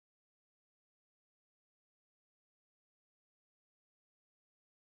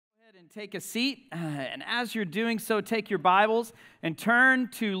and take a seat. And as you're doing so, take your Bibles and turn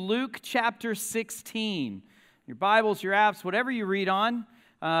to Luke chapter 16. Your Bibles, your apps, whatever you read on.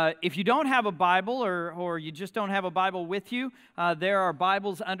 If you don't have a Bible or you just don't have a Bible with you, there are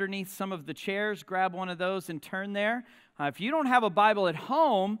Bibles underneath some of the chairs. Grab one of those and turn there. If you don't have a Bible at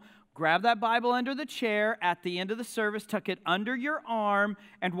home, grab that Bible under the chair at the end of the service, tuck it under your arm,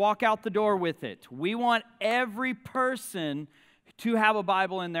 and walk out the door with it. We want every person to have a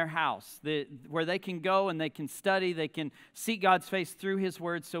Bible in their house where they can go and they can study, they can seek God's face through His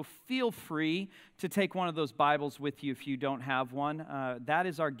Word. So feel free to take one of those Bibles with you if you don't have one. That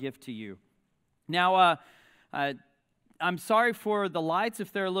is our gift to you. Now, I'm sorry for the lights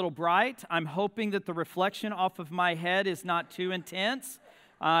if they're a little bright. I'm hoping that the reflection off of my head is not too intense.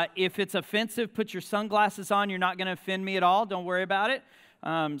 If it's offensive, put your sunglasses on. You're not going to offend me at all. Don't worry about it.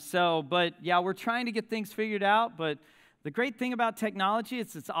 But yeah, we're trying to get things figured out, but the great thing about technology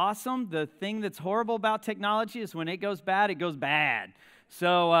is it's awesome. The thing that's horrible about technology is when it goes bad, it goes bad.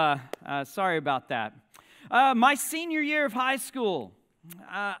 So sorry about that. My senior year of high school,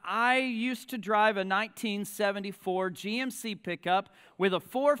 I used to drive a 1974 GMC pickup with a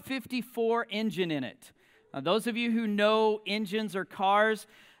 454 engine in it. Those of you who know engines or cars,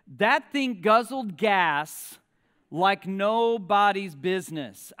 that thing guzzled gas like nobody's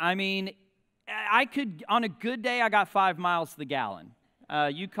business. I mean, on a good day, I got 5 miles to the gallon.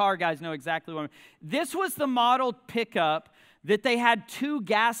 You car guys know exactly what I mean. This was the model pickup that they had 2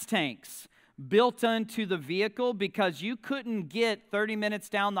 gas tanks built into the vehicle because you couldn't get 30 minutes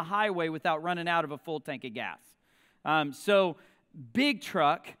down the highway without running out of a full tank of gas. So big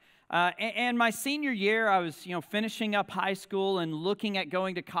truck. And my senior year, I was, finishing up high school and looking at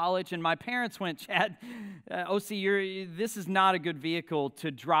going to college, and my parents went, Chad, this is not a good vehicle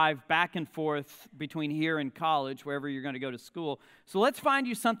to drive back and forth between here and college, wherever you're going to go to school. So let's find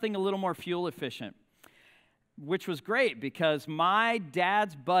you something a little more fuel efficient, which was great because my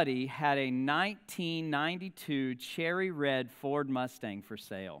dad's buddy had a 1992 cherry red Ford Mustang for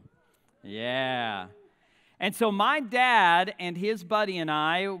sale. Yeah. And so my dad and his buddy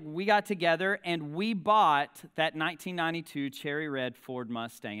and we got together and we bought that 1992 cherry red Ford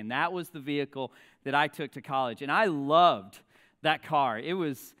Mustang. And that was the vehicle that I took to college. And I loved that car. It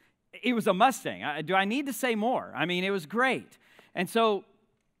was a Mustang. Do I need to say more? I mean, it was great. And so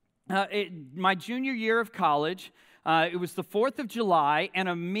my junior year of college, it was the 4th of July,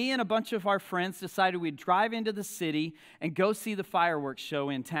 and me and a bunch of our friends decided we'd drive into the city and go see the fireworks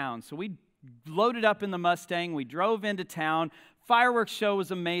show in town. So we loaded up in the Mustang. We drove into town. Fireworks show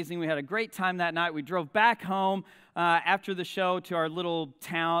was amazing. We had a great time that night. We drove back home after the show to our little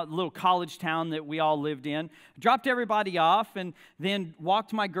college town that we all lived in. Dropped everybody off and then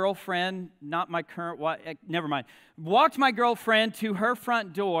walked my girlfriend, not my current wife, never mind. Walked my girlfriend to her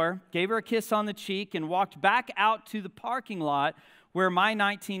front door, gave her a kiss on the cheek, and walked back out to the parking lot where my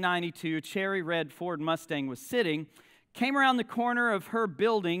 1992 cherry red Ford Mustang was sitting. Came around the corner of her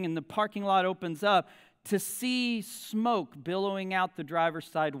building and the parking lot opens up to see smoke billowing out the driver's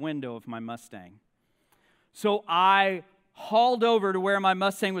side window of my Mustang. So I hauled over to where my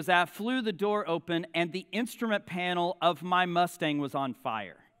Mustang was at, flew the door open, and the instrument panel of my Mustang was on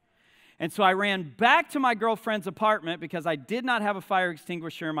fire. And so I ran back to my girlfriend's apartment because I did not have a fire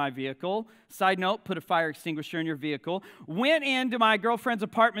extinguisher in my vehicle. Side note, put a fire extinguisher in your vehicle. Went into my girlfriend's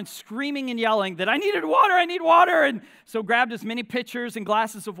apartment screaming and yelling that I needed water, I need water. And so grabbed as many pitchers and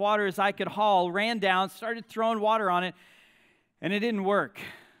glasses of water as I could haul, ran down, started throwing water on it, and it didn't work.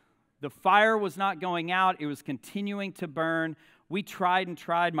 The fire was not going out. It was continuing to burn. We tried and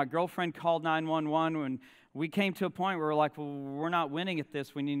tried. My girlfriend called 911 when we came to a point where we're like, well, we're not winning at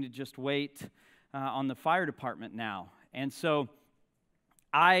this. We need to just wait on the fire department now. And so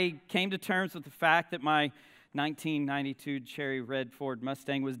I came to terms with the fact that my 1992 cherry red Ford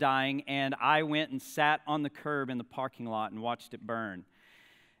Mustang was dying, and I went and sat on the curb in the parking lot and watched it burn.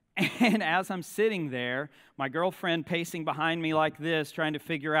 And as I'm sitting there, my girlfriend pacing behind me like this, trying to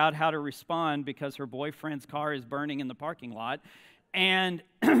figure out how to respond because her boyfriend's car is burning in the parking lot. And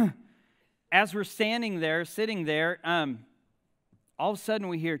as we're sitting there, all of a sudden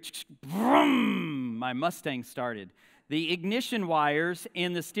we hear, vroom, my Mustang started. The ignition wires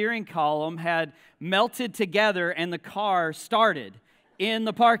in the steering column had melted together and the car started in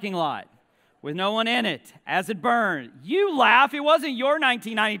the parking lot with no one in it as it burned. You laugh, it wasn't your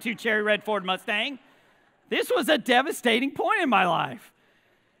 1992 cherry red Ford Mustang. This was a devastating point in my life.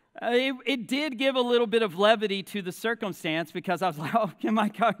 It did give a little bit of levity to the circumstance because I was like, oh, can my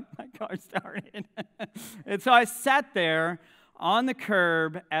car started? And so I sat there on the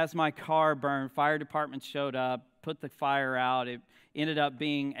curb as my car burned. Fire department showed up, put the fire out. It ended up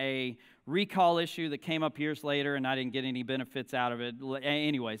being a recall issue that came up years later, and I didn't get any benefits out of it.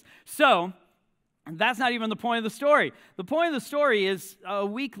 Anyways, so that's not even the point of the story. The point of the story is a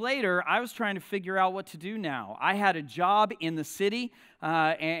week later, I was trying to figure out what to do now. I had a job in the city,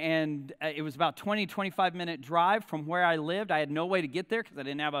 and it was about 25-minute drive from where I lived. I had no way to get there because I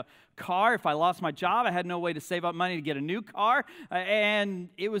didn't have a car. If I lost my job, I had no way to save up money to get a new car, and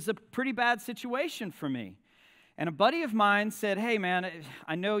it was a pretty bad situation for me. And a buddy of mine said, hey, man,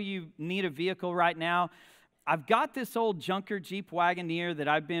 I know you need a vehicle right now. I've got this old junker Jeep Wagoneer that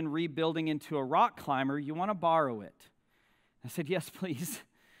I've been rebuilding into a rock climber. You want to borrow it? I said, yes, please.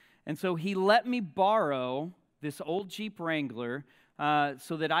 And so he let me borrow this old Jeep Wrangler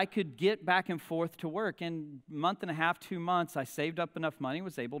so that I could get back and forth to work. In a month and a half, 2 months, I saved up enough money,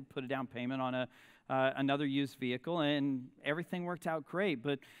 was able to put a down payment on another used vehicle, and everything worked out great.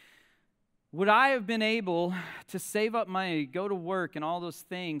 But would I have been able to save up money, go to work, and all those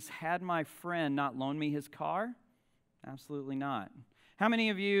things had my friend not loaned me his car? Absolutely not. How many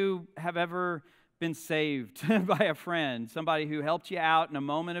of you have ever been saved by a friend, somebody who helped you out in a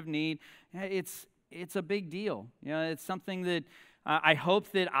moment of need? It's a big deal. You know, it's something that I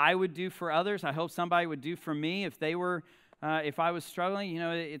hope that I would do for others. I hope somebody would do for me if I was struggling. You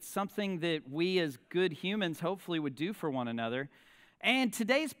know, it's something that we as good humans hopefully would do for one another. And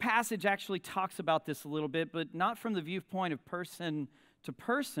today's passage actually talks about this a little bit, but not from the viewpoint of person to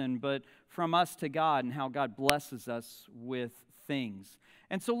person, but from us to God and how God blesses us with things.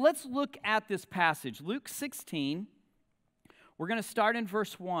 And so let's look at this passage. Luke 16, we're going to start in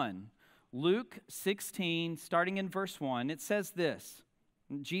verse 1. Luke 16, starting in verse 1, it says this.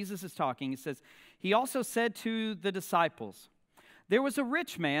 Jesus is talking. It says, he also said to the disciples, there was a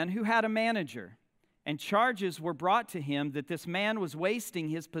rich man who had a manager, and charges were brought to him that this man was wasting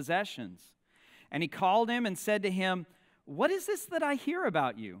his possessions. And he called him and said to him, what is this that I hear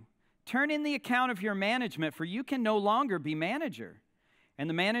about you? Turn in the account of your management, for you can no longer be manager. And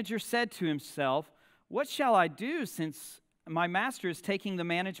the manager said to himself, what shall I do since my master is taking the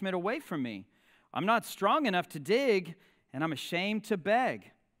management away from me? I'm not strong enough to dig, and I'm ashamed to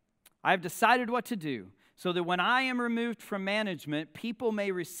beg. I have decided what to do, so that when I am removed from management, people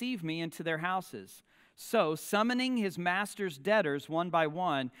may receive me into their houses. So, summoning his master's debtors one by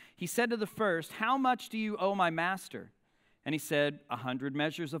one, he said to the first, how much do you owe my master? And he said, 100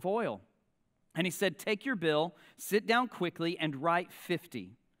 measures of oil. And he said, take your bill, sit down quickly, and write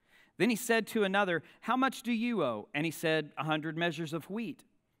 50. Then he said to another, how much do you owe? And he said, 100 measures of wheat.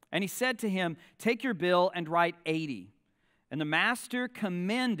 And he said to him, take your bill and write 80. And the master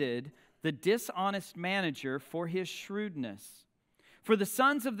commended the dishonest manager for his shrewdness. For the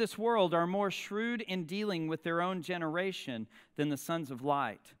sons of this world are more shrewd in dealing with their own generation than the sons of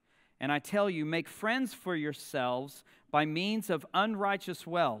light. And I tell you, make friends for yourselves by means of unrighteous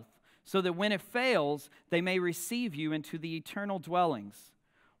wealth, so that when it fails, they may receive you into the eternal dwellings.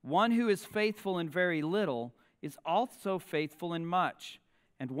 One who is faithful in very little is also faithful in much,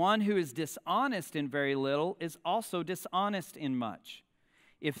 and one who is dishonest in very little is also dishonest in much.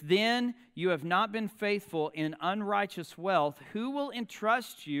 If then you have not been faithful in unrighteous wealth, who will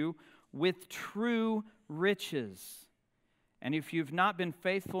entrust you with true riches? And if you've not been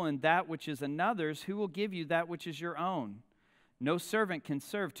faithful in that which is another's, who will give you that which is your own? No servant can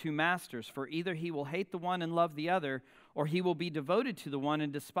serve two masters, for either he will hate the one and love the other, or he will be devoted to the one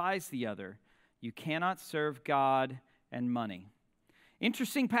and despise the other. You cannot serve God and money.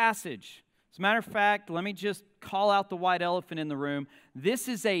 Interesting passage. As a matter of fact, let me just call out the white elephant in the room. This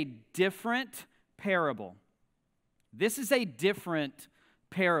is a different parable. This is a different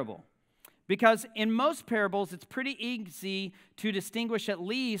parable. Because in most parables, it's pretty easy to distinguish at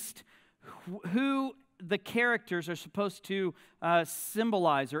least who the characters are supposed to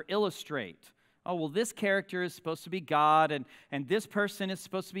symbolize or illustrate. Oh, well, this character is supposed to be God, and this person is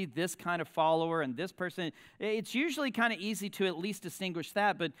supposed to be this kind of follower, and this person, it's usually kind of easy to at least distinguish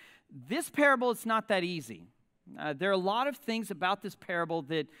that, but this parable, it's not that easy. There are a lot of things about this parable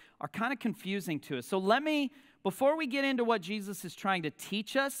that are kind of confusing to us. So before we get into what Jesus is trying to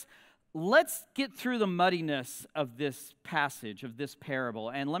teach us, let's get through the muddiness of this passage, of this parable,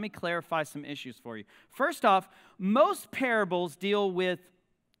 and let me clarify some issues for you. First off, most parables deal with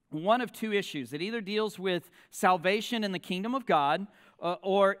one of two issues. It either deals with salvation in the kingdom of God,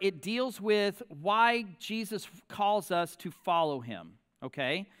 or it deals with why Jesus calls us to follow him,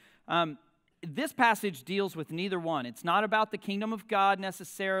 okay? This passage deals with neither one. It's not about the kingdom of God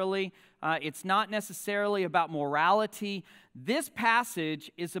necessarily. It's not necessarily about morality. This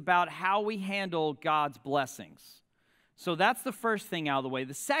passage is about how we handle God's blessings. So that's the first thing out of the way.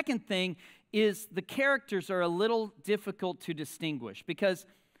 The second thing is the characters are a little difficult to distinguish because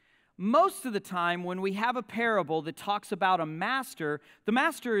most of the time when we have a parable that talks about a master, the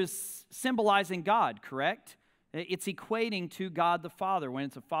master is symbolizing God, correct? It's equating to God the Father. When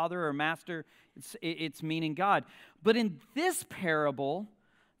it's a father or a master, it's meaning God. But in this parable,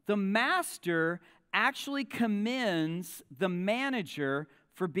 the master actually commends the manager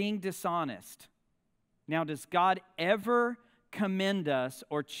for being dishonest. Now, does God ever commend us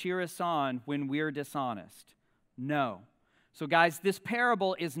or cheer us on when we're dishonest? No. So guys, this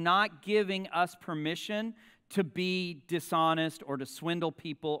parable is not giving us permission to be dishonest or to swindle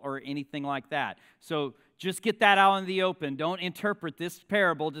people or anything like that. So just get that out in the open. Don't interpret this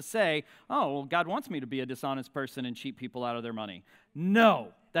parable to say, oh, well, God wants me to be a dishonest person and cheat people out of their money. No,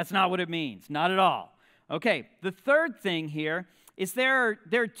 that's not what it means. Not at all. Okay, the third thing here is there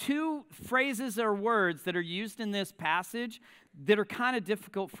are two phrases or words that are used in this passage that are kind of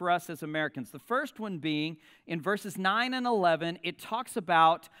difficult for us as Americans. The first one being, in verses 9 and 11, it talks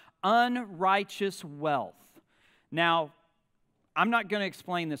about unrighteous wealth. Now, I'm not going to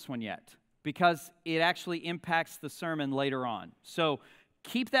explain this one yet because it actually impacts the sermon later on. So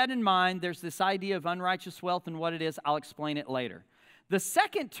keep that in mind. There's this idea of unrighteous wealth and what it is. I'll explain it later. The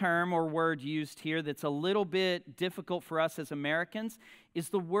second term or word used here that's a little bit difficult for us as Americans is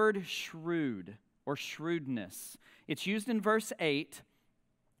the word shrewd or shrewdness. It's used in verse 8.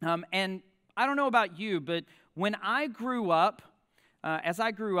 And I don't know about you, but when I grew up,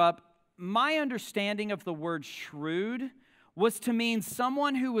 my understanding of the word shrewd was to mean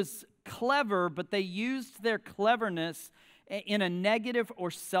someone who was clever, but they used their cleverness in a negative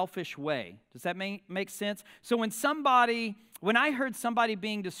or selfish way. Does that make sense? So when I heard somebody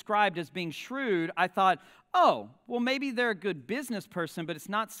being described as being shrewd, I thought, oh, well, maybe they're a good business person, but it's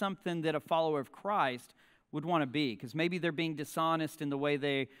not something that a follower of Christ would want to be, because maybe they're being dishonest in the way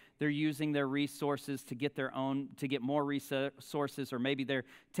they're using their resources to get more resources, or maybe they're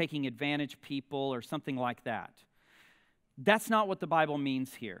taking advantage of people or something like that. That's not what the Bible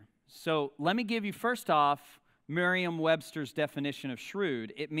means here. So let me give you, first off, Merriam-Webster's definition of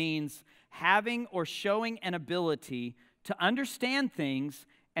shrewd. It means having or showing an ability to understand things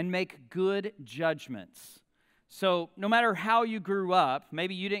and make good judgments. So no matter how you grew up,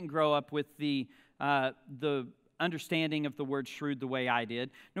 maybe you didn't grow up with the understanding of the word shrewd the way I did.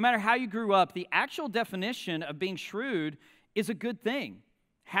 No matter how you grew up, the actual definition of being shrewd is a good thing.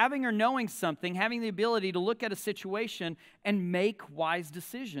 Having or knowing something, having the ability to look at a situation and make wise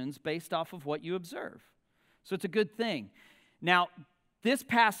decisions based off of what you observe. So it's a good thing. Now, this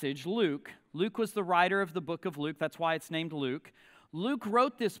passage, Luke was the writer of the book of Luke. That's why it's named Luke. Luke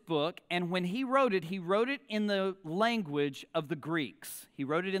wrote this book, and when he wrote it in the language of the Greeks. He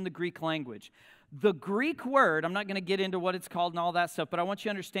wrote it in the Greek language. The Greek word, I'm not going to get into what it's called and all that stuff, but I want you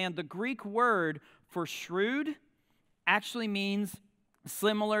to understand the Greek word for shrewd actually means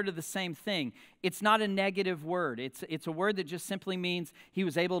similar to the same thing. It's not a negative word. It's a word that just simply means he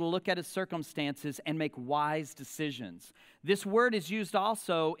was able to look at his circumstances and make wise decisions. This word is used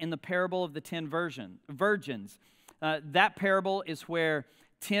also in the parable of the 10 virgins. That parable is where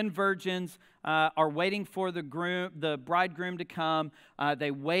 10 virgins are waiting for the bridegroom to come.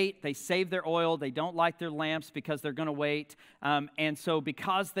 They wait, they save their oil, they don't light their lamps because they're going to wait. And so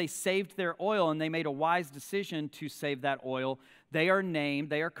because they saved their oil and they made a wise decision to save that oil, they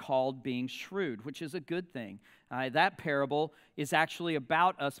are called being shrewd, which is a good thing. That parable is actually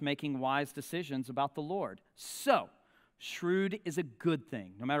about us making wise decisions about the Lord. So, shrewd is a good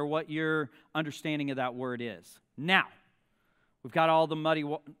thing, no matter what your understanding of that word is. Now, we've got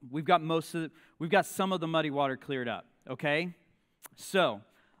some of the muddy water cleared up, okay? So,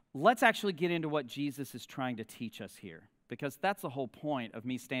 let's actually get into what Jesus is trying to teach us here, because that's the whole point of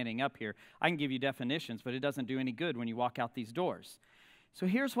me standing up here. I can give you definitions, but it doesn't do any good when you walk out these doors. So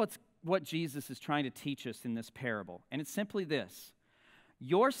here's what Jesus is trying to teach us in this parable, and it's simply this.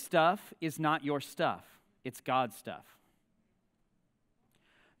 Your stuff is not your stuff. It's God's stuff.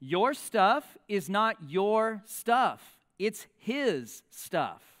 Your stuff is not your stuff. It's His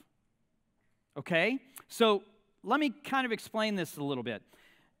stuff. Okay? So let me kind of explain this a little bit.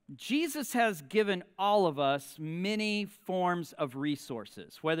 Jesus has given all of us many forms of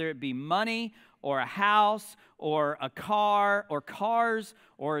resources, whether it be money or a house or a car or cars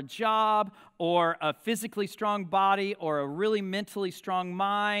or a job or a physically strong body or a really mentally strong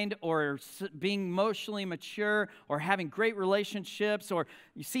mind or being emotionally mature or having great relationships, or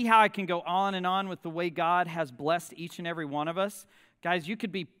you see how I can go on and on with the way God has blessed each and every one of us. Guys, you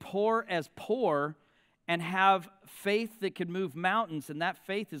could be poor as poor and have faith that could move mountains, and that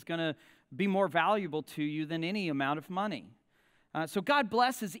faith is going to be more valuable to you than any amount of money. So God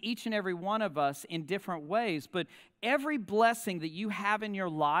blesses each and every one of us in different ways, but every blessing that you have in your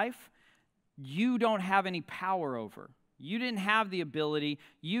life, you don't have any power over. You didn't have the ability.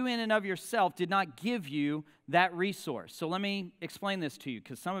 You in and of yourself did not give you that resource. So let me explain this to you,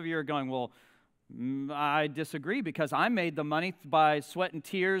 because some of you are going, well, I disagree because I made the money by sweat and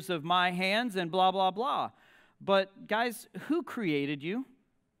tears of my hands and blah, blah, blah. But guys, who created you?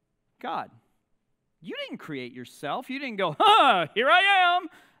 God. You didn't create yourself. You didn't go, here I am.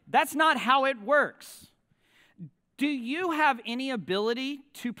 That's not how it works. Do you have any ability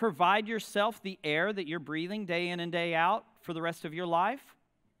to provide yourself the air that you're breathing day in and day out for the rest of your life?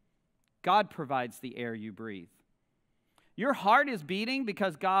 God provides the air you breathe. Your heart is beating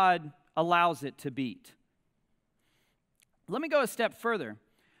because God allows it to beat. Let me go a step further.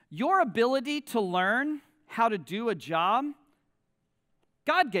 Your ability to learn how to do a job,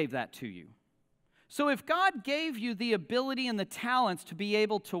 God gave that to you. So if God gave you the ability and the talents to be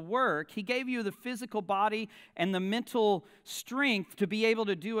able to work, He gave you the physical body and the mental strength to be able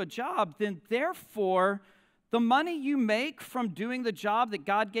to do a job, then therefore, the money you make from doing the job that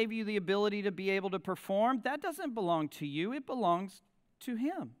God gave you the ability to be able to perform, that doesn't belong to you, it belongs to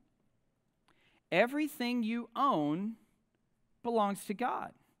Him. Everything you own belongs to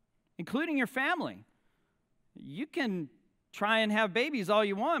God, including your family. You can try and have babies all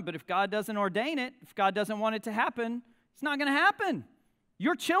you want, but if God doesn't ordain it, if God doesn't want it to happen, it's not going to happen.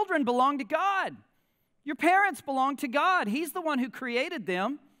 Your children belong to God. Your parents belong to God. He's the one who created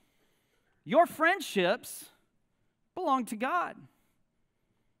them. Your friendships belong to God.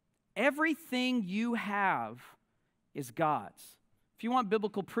 Everything you have is God's. If you want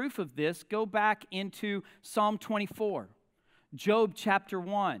biblical proof of this, go back into Psalm 24, Job chapter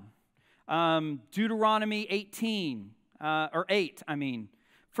 1, Deuteronomy 8,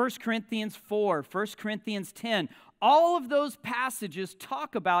 1 Corinthians 4, 1 Corinthians 10. All of those passages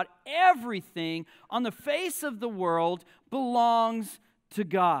talk about everything on the face of the world belongs to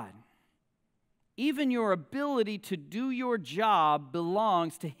God. Even your ability to do your job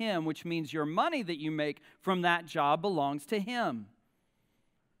belongs to Him, which means your money that you make from that job belongs to Him.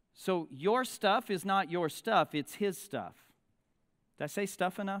 So your stuff is not your stuff, it's His stuff. Did I say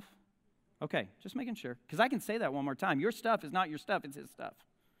stuff enough? Okay, just making sure, because I can say that one more time. Your stuff is not your stuff, it's His stuff.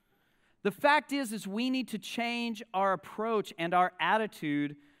 The fact is we need to change our approach and our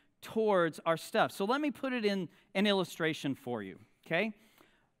attitude towards our stuff. So let me put it in an illustration for you, okay?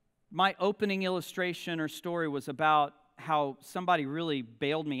 My opening illustration or story was about how somebody really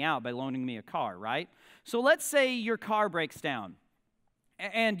bailed me out by loaning me a car, right? So let's say your car breaks down,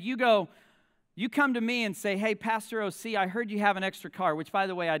 and you come to me and say, hey, Pastor O.C., I heard you have an extra car, which, by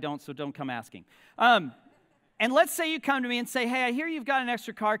the way, I don't, so don't come asking. And let's say you come to me and say, hey, I hear you've got an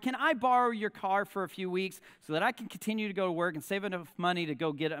extra car. Can I borrow your car for a few weeks so that I can continue to go to work and save enough money to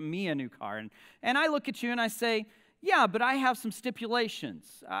go get me a new car? And I look at you and I say, yeah, but I have some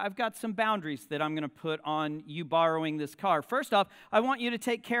stipulations. I've got some boundaries that I'm going to put on you borrowing this car. First off, I want you to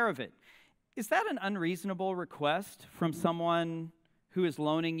take care of it. Is that an unreasonable request from someone who is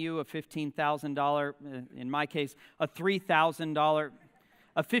loaning you a $15,000, in my case, a $3,000,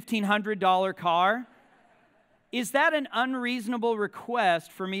 a $1,500 car? Is that an unreasonable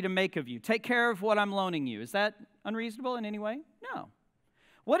request for me to make of you? Take care of what I'm loaning you. Is that unreasonable in any way? No.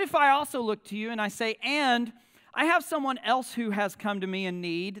 What if I also look to you and I say, and I have someone else who has come to me in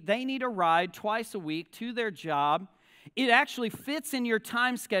need. They need a ride twice a week to their job. It actually fits in your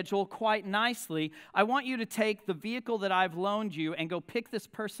time schedule quite nicely. I want you to take the vehicle that I've loaned you and go pick this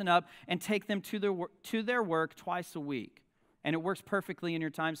person up and take them to their work twice a week. And it works perfectly in your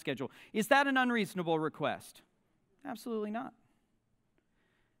time schedule. Is that an unreasonable request? Absolutely not.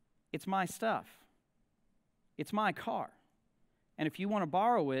 It's my stuff. It's my car. And if you want to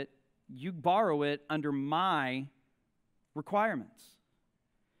borrow it, you borrow it under my requirements.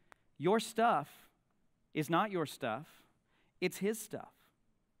 Your stuff is not your stuff, it's His stuff.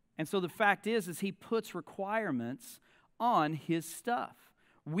 And so the fact is He puts requirements on His stuff.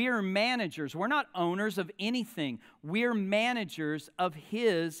 We're managers. We're not owners of anything. We're managers of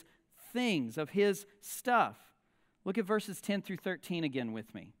His things, of His stuff. Look at verses 10 through 13 again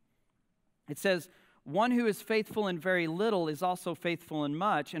with me. It says, one who is faithful in very little is also faithful in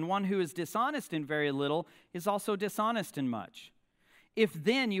much, and one who is dishonest in very little is also dishonest in much. If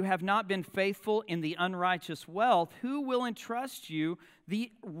then you have not been faithful in the unrighteous wealth, who will entrust you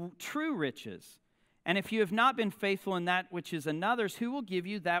the true riches? And if you have not been faithful in that which is another's, who will give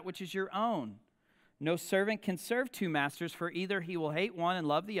you that which is your own? No servant can serve two masters, for either he will hate one and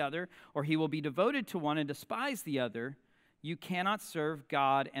love the other, or he will be devoted to one and despise the other. You cannot serve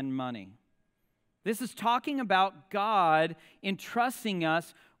God and money. This is talking about God entrusting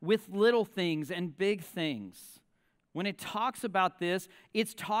us with little things and big things. When it talks about this,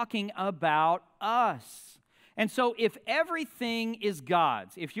 it's talking about us. And so if everything is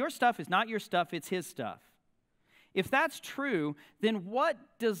God's, if your stuff is not your stuff, it's His stuff. If that's true, then what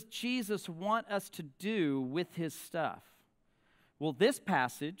does Jesus want us to do with His stuff? Well, this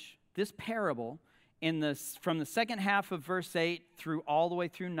passage, this parable, from the second half of verse 8 through all the way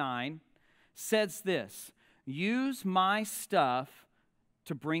through 9, says this: use my stuff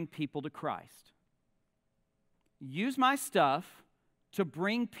to bring people to Christ. Use my stuff to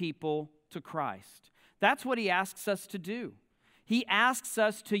bring people to Christ. That's what He asks us to do. He asks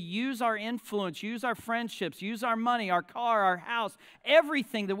us to use our influence, use our friendships, use our money, our car, our house,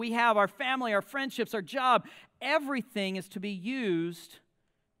 everything that we have, our family, our friendships, our job, everything is to be used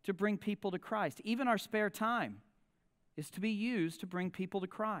to bring people to Christ. Even our spare time is to be used to bring people to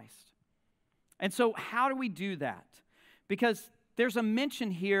Christ. And so how do we do that? Because there's a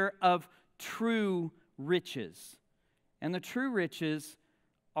mention here of true riches. And the true riches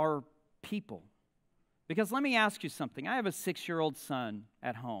are people. Because let me ask you something. I have a 6-year-old son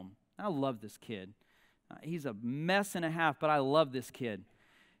at home. I love this kid. He's a mess and a half, but I love this kid.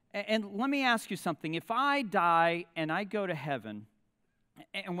 And let me ask you something. If I die and I go to heaven,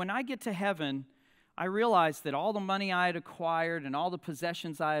 and when I get to heaven, I realize that all the money I had acquired and all the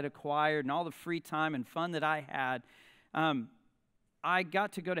possessions I had acquired and all the free time and fun that I had, I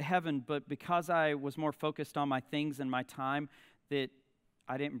got to go to heaven, but because I was more focused on my things and my time, that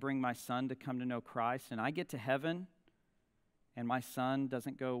I didn't bring my son to come to know Christ, and I get to heaven and my son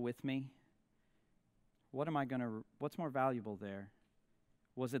doesn't go with me, what's more valuable there?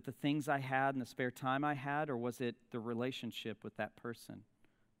 Was it the things I had and the spare time I had, or was it the relationship with that person,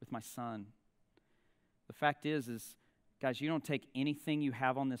 with my son? The fact is, guys, you don't take anything you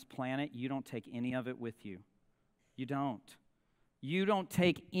have on this planet, you don't take any of it with you. You don't. You don't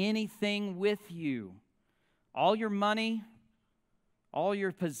take anything with you. All your money, all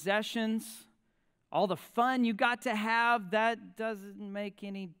your possessions, all the fun you got to have, that doesn't make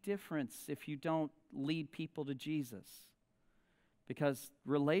any difference if you don't lead people to Jesus. Because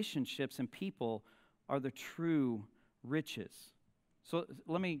relationships and people are the true riches. So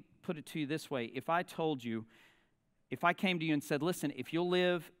let me put it to you this way. If I came to you and said, listen, if you'll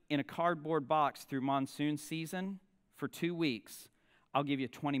live in a cardboard box through monsoon season for 2 weeks, I'll give you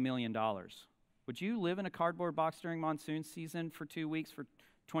 $20 million. Would you live in a cardboard box during monsoon season for 2 weeks for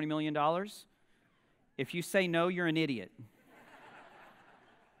 $20 million? If you say no, you're an idiot.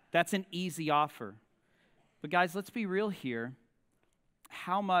 That's an easy offer. But guys, let's be real here.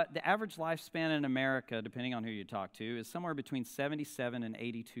 The average lifespan in America, depending on who you talk to, is somewhere between 77 and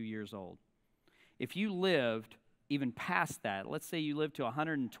 82 years old. If you lived even past that, let's say you lived to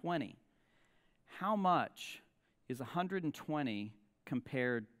 120, how much is 120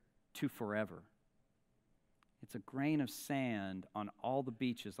 compared to forever? It's a grain of sand on all the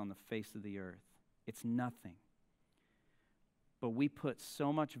beaches on the face of the earth. It's nothing. But we put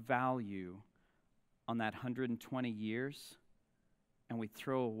so much value on that 120 years, and we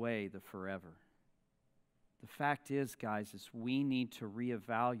throw away the forever. The fact is, guys, is we need to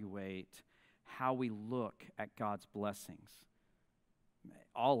reevaluate how we look at God's blessings.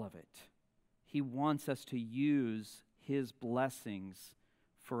 All of it. He wants us to use His blessings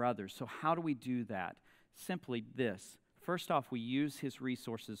for others. So how do we do that? Simply this. First off, we use His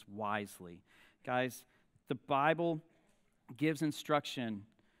resources wisely. Guys, the Bible gives instruction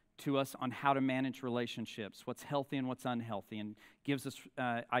to us on how to manage relationships, what's healthy and what's unhealthy, and gives us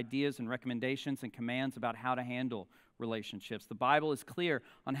ideas and recommendations and commands about how to handle relationships. The Bible is clear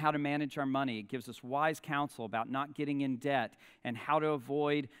on how to manage our money. It gives us wise counsel about not getting in debt and how to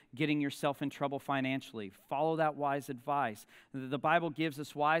avoid getting yourself in trouble financially. Follow that wise advice. The Bible gives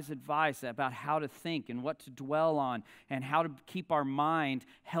us wise advice about how to think and what to dwell on and how to keep our mind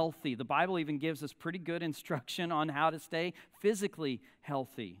healthy. The Bible even gives us pretty good instruction on how to stay physically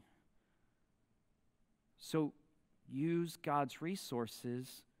healthy. So use God's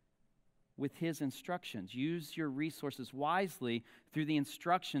resources with His instructions. Use your resources wisely through the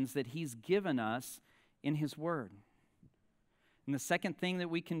instructions that He's given us in His Word. And the second thing that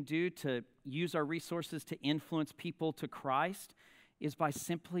we can do to use our resources to influence people to Christ is by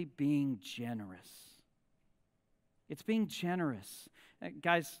simply being generous. It's being generous.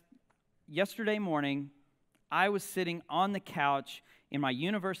 Guys, yesterday morning, I was sitting on the couch in my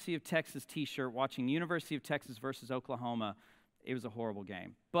University of Texas t-shirt watching University of Texas versus Oklahoma. It was a horrible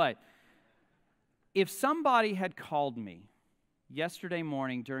game. But if somebody had called me yesterday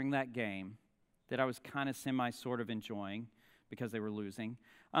morning during that game that I was kind of sort of enjoying because they were losing,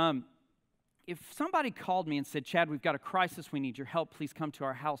 if somebody called me and said, Chad, we've got a crisis, we need your help, please come to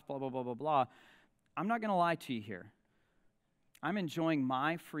our house, blah, blah, blah, blah, blah, I'm not going to lie to you here. I'm enjoying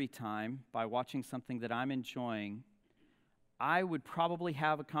my free time by watching something that I'm enjoying. I would probably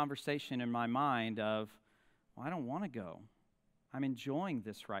have a conversation in my mind of, well, I don't want to go. I'm enjoying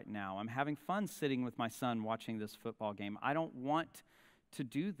this right now. I'm having fun sitting with my son watching this football game. I don't want to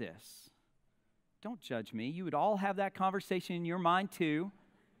do this. Don't judge me. You would all have that conversation in your mind too.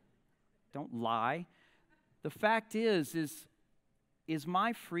 Don't lie. The fact is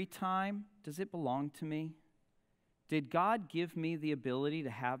my free time, does it belong to me? Did God give me the ability to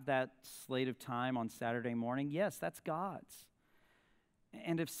have that slate of time on Saturday morning? Yes, that's God's.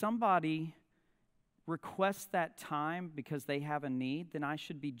 And if somebody requests that time because they have a need, then I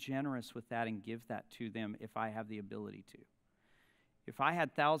should be generous with that and give that to them if I have the ability to. If I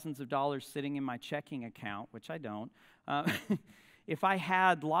had thousands of dollars sitting in my checking account, which I don't, if I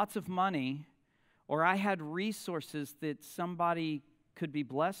had lots of money or I had resources that somebody could be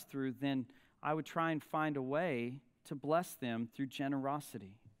blessed through, then I would try and find a way to bless them through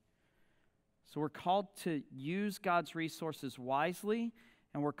generosity. So we're called to use God's resources wisely,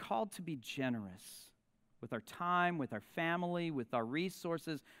 and we're called to be generous with our time, with our family, with our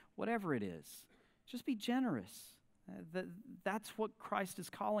resources, whatever it is. Just be generous. That's what Christ is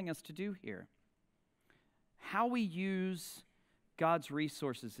calling us to do here. How we use God's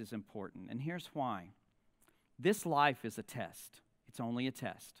resources is important, and here's why. This life is a test. It's only a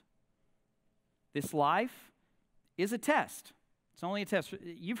test. This life is a test. It's only a test.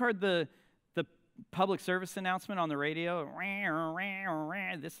 You've heard the public service announcement on the radio.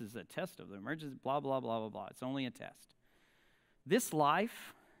 This is a test of the emergency, blah, blah, blah, blah, blah. It's only a test. This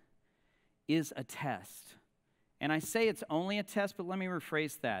life is a test. And I say it's only a test, but let me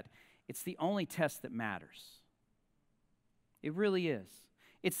rephrase that. It's the only test that matters. It really is.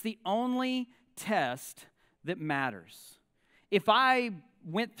 It's the only test that matters. If I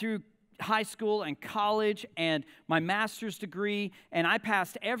went through high school and college and my master's degree, and I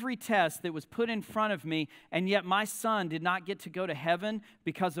passed every test that was put in front of me, and yet my son did not get to go to heaven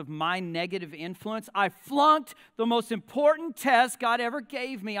because of my negative influence, I flunked the most important test God ever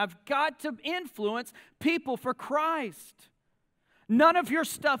gave me. I've got to influence people for Christ. None of your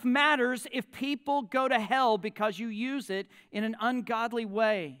stuff matters if people go to hell because you use it in an ungodly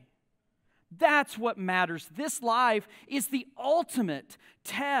way. That's what matters. This life is the ultimate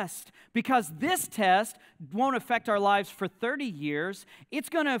test because this test won't affect our lives for 30 years. It's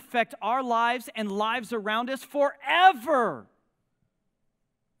going to affect our lives and lives around us forever,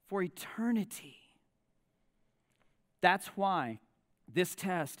 for eternity. That's why this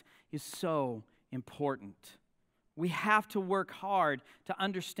test is so important. We have to work hard to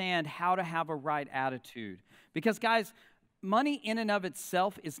understand how to have a right attitude. Because, guys, money in and of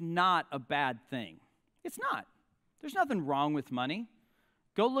itself is not a bad thing. It's not. There's nothing wrong with money.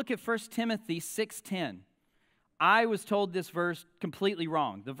 Go look at 1 Timothy 6:10. I was told this verse completely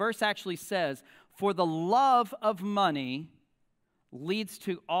wrong. The verse actually says, "For the love of money leads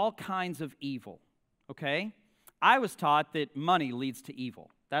to all kinds of evil." Okay? I was taught that money leads to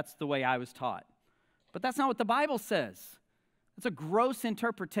evil. That's the way I was taught. But that's not what the Bible says. It's a gross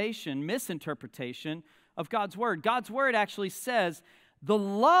misinterpretation of God's Word. God's Word actually says the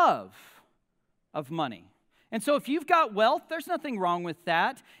love of money. And so if you've got wealth, there's nothing wrong with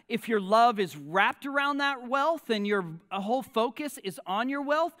that. If your love is wrapped around that wealth and your whole focus is on your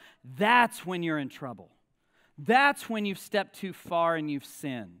wealth, that's when you're in trouble. That's when you've stepped too far and you've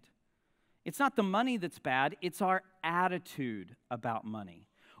sinned. It's not the money that's bad, it's our attitude about money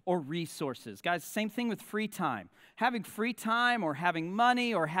or resources. Guys, same thing with free time. Having free time or having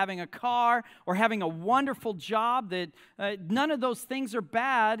money or having a car or having a wonderful job, that none of those things are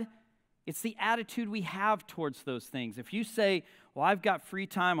bad. It's the attitude we have towards those things. If you say, well, I've got free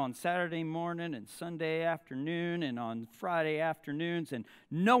time on Saturday morning and Sunday afternoon and on Friday afternoons and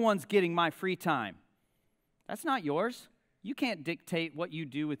no one's getting my free time, that's not yours. You can't dictate what you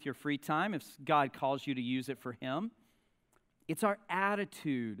do with your free time if God calls you to use it for Him. It's our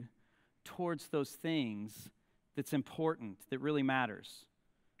attitude towards those things that's important, that really matters.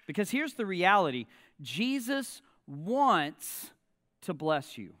 Because here's the reality. Jesus wants to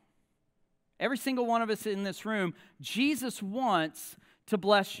bless you. Every single one of us in this room, Jesus wants to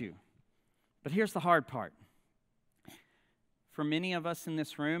bless you. But here's the hard part. For many of us in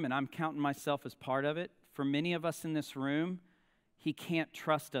this room, and I'm counting myself as part of it, for many of us in this room, He can't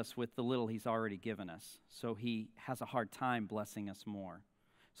trust us with the little He's already given us. So He has a hard time blessing us more.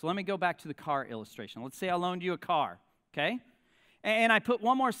 So let me go back to the car illustration. Let's say I loaned you a car, okay? And I put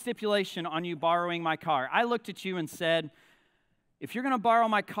one more stipulation on you borrowing my car. I looked at you and said, if you're going to borrow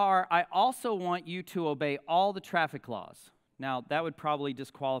my car, I also want you to obey all the traffic laws. Now, that would probably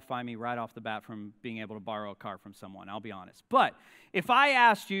disqualify me right off the bat from being able to borrow a car from someone, I'll be honest. But if I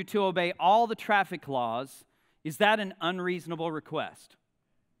asked you to obey all the traffic laws, is that an unreasonable request?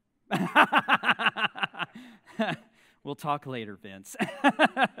 We'll talk later, Vince.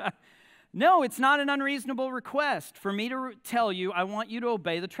 No, it's not an unreasonable request for me to tell you I want you to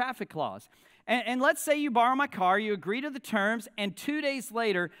obey the traffic laws. And let's say you borrow my car, you agree to the terms, and 2 days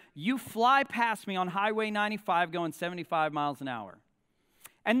later, you fly past me on Highway 95 going 75 miles an hour.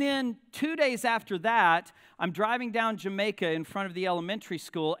 And then 2 days after that, I'm driving down Jamaica in front of the elementary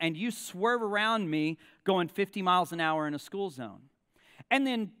school, and you swerve around me going 50 miles an hour in a school zone. And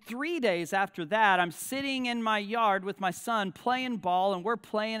then 3 days after that, I'm sitting in my yard with my son playing ball, and we're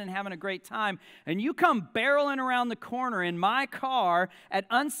playing and having a great time. And you come barreling around the corner in my car at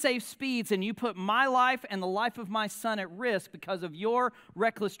unsafe speeds, and you put my life and the life of my son at risk because of your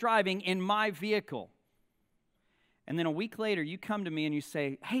reckless driving in my vehicle. And then a week later, you come to me and you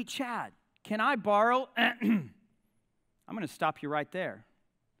say, "Hey, Chad, can I borrow?" I'm going to stop you right there.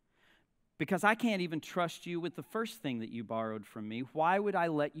 Because I can't even trust you with the first thing that you borrowed from me. Why would I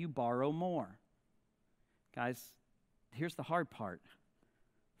let you borrow more? Guys, here's the hard part.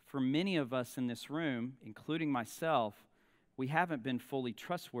 For many of us in this room, including myself, we haven't been fully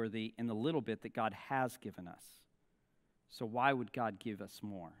trustworthy in the little bit that God has given us. So why would God give us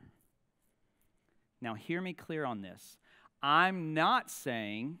more? Now, hear me clear on this. I'm not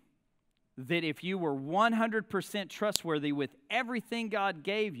saying that if you were 100% trustworthy with everything God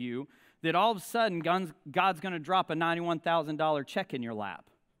gave you, that all of a sudden God's going to drop a $91,000 check in your lap.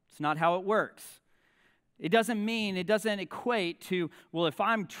 It's not how it works. It doesn't equate to, well, if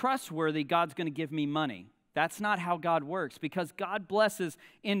I'm trustworthy, God's going to give me money. That's not how God works, because God blesses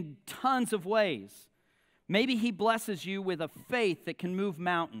in tons of ways. Maybe He blesses you with a faith that can move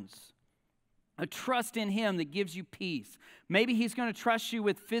mountains, a trust in Him that gives you peace. Maybe He's going to trust you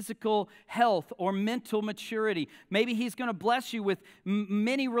with physical health or mental maturity. Maybe He's going to bless you with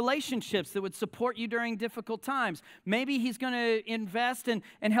many relationships that would support you during difficult times. Maybe He's going to invest and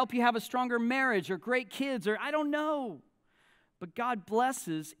help you have a stronger marriage or great kids, or I don't know. But God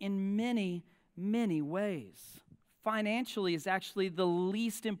blesses in many, many ways. Financially is actually the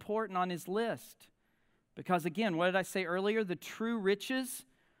least important on His list. Because again, what did I say earlier? The true riches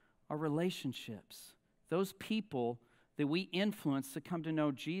are relationships. Those people that we influence to come to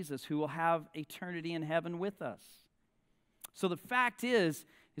know Jesus, who will have eternity in heaven with us. So the fact is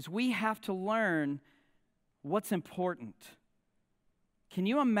we have to learn what's important. Can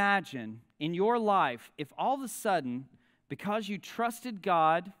you imagine in your life if all of a sudden, because you trusted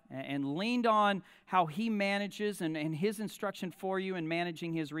God and leaned on how He manages and His instruction for you in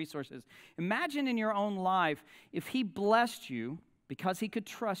managing His resources, imagine in your own life if He blessed you because He could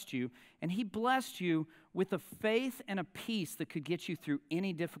trust you, and He blessed you with a faith and a peace that could get you through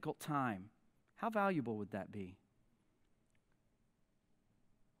any difficult time. How valuable would that be?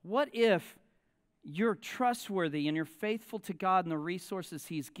 What if you're trustworthy and you're faithful to God and the resources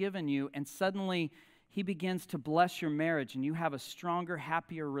He's given you, and suddenly He begins to bless your marriage and you have a stronger,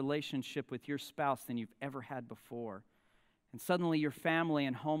 happier relationship with your spouse than you've ever had before, and suddenly your family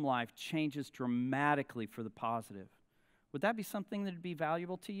and home life changes dramatically for the positive? Would that be something that would be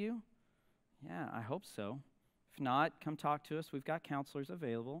valuable to you? Yeah, I hope so. If not, come talk to us. We've got counselors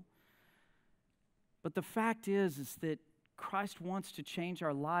available. But the fact is that Christ wants to change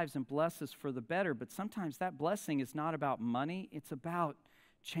our lives and bless us for the better, but sometimes that blessing is not about money. It's about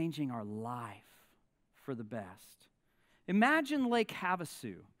changing our life for the best. Imagine Lake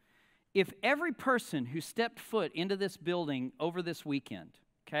Havasu. If every person who stepped foot into this building over this weekend,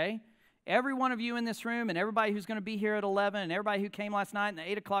 okay, every one of you in this room and everybody who's going to be here at 11 and everybody who came last night in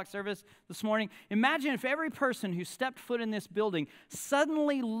the 8 o'clock service this morning, imagine if every person who stepped foot in this building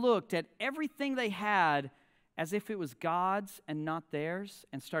suddenly looked at everything they had as if it was God's and not theirs,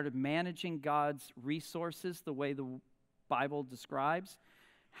 and started managing God's resources the way the Bible describes.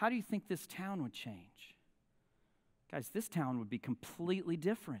 How do you think this town would change? Guys, this town would be completely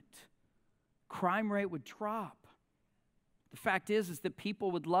different. Crime rate would drop. The fact is that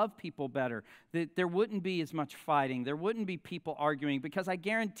people would love people better, that there wouldn't be as much fighting, there wouldn't be people arguing, because I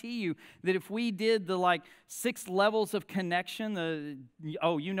guarantee you that if we did the 6 levels of connection,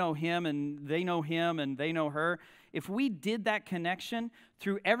 you know him and they know her, if we did that connection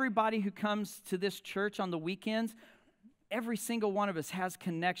through everybody who comes to this church on the weekends, every single one of us has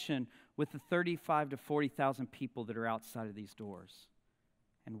connection with the 35 to 40,000 people that are outside of these doors.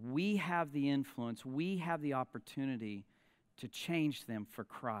 And we have the influence, we have the opportunity to change them for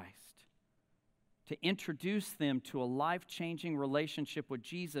Christ, to introduce them to a life-changing relationship with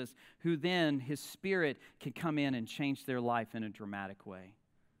Jesus, who then, His Spirit, can come in and change their life in a dramatic way.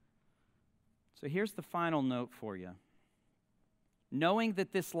 So here's the final note for you. Knowing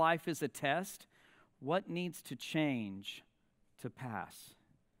that this life is a test, what needs to change to pass?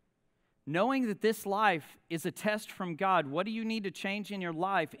 Knowing that this life is a test from God, what do you need to change in your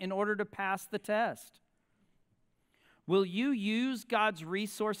life in order to pass the test? Will you use God's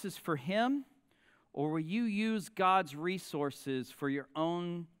resources for Him, or will you use God's resources for your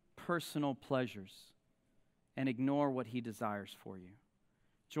own personal pleasures and ignore what He desires for you?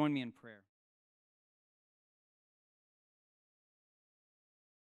 Join me in prayer.